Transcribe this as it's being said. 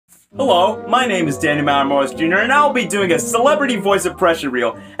Hello, my name is Danny Matamoros Jr. and I'll be doing a celebrity voice impression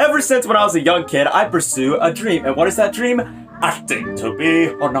reel. Ever since when I was a young kid, I pursue a dream. And what is that dream? Acting. To be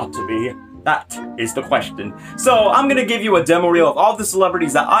or not to be? That is the question. So I'm gonna give you a demo reel of all the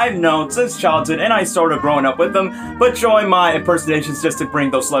celebrities that I've known since childhood and I started growing up with them, but join my impersonations just to bring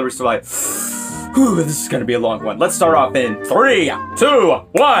those celebrities to life. Whew, this is gonna be a long one. Let's start off in 3, 2,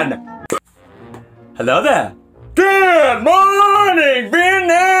 1. Hello there. Good morning,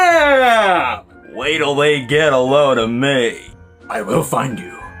 Vietnam! Wait till they get a load of me. I will find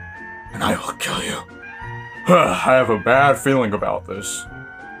you, and I will kill you. I have a bad feeling about this.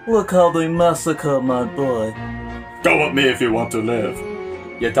 Look how they massacre my boy. Go with me if you want to live.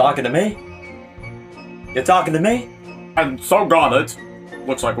 You talking to me? You talking to me? And so got it.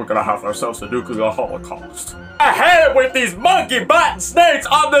 Looks like we're gonna have ourselves a nuclear holocaust. Ahead with these monkey-biting snakes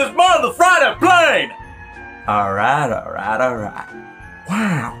on this mother-fried plane! Alright.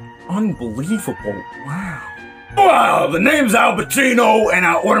 Wow, unbelievable, wow. Wow, the name's Al Pacino, and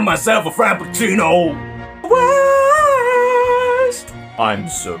I ordered myself a Frappuccino. West! I'm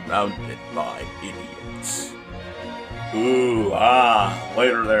surrounded by idiots. Ooh,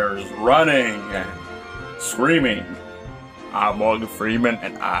 later there's running and screaming. I'm Morgan Freeman,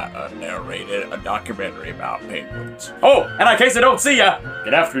 and I narrated a documentary about penguins. Oh, and in case I don't see ya,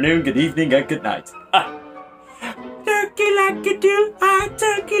 good afternoon, good evening, and good night. Turkey like a do, I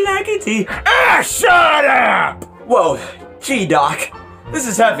turkey like a tea. Shut up! Whoa, gee, Doc, this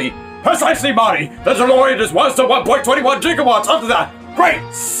is heavy. Precisely, Marty. The DeLorean just was to 1.21 gigawatts up to that. Great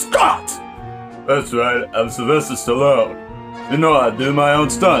Scott! That's right, I'm Sylvester Stallone. You know I do my own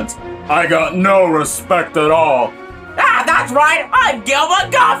stunts. I got no respect at all. Ah, that's right, I'm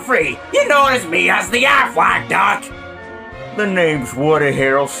Gilbert Gottfried. You notice me as the Aflac, Doc. The name's Woody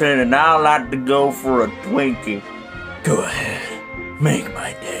Harrelson, and I like to go for a Twinkie. Go ahead, make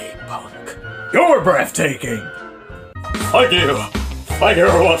my day, punk. You're breathtaking. Thank you. Thank you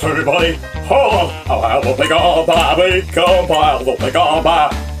very much, everybody. I'll have a big old pie, big old pie, big old pie.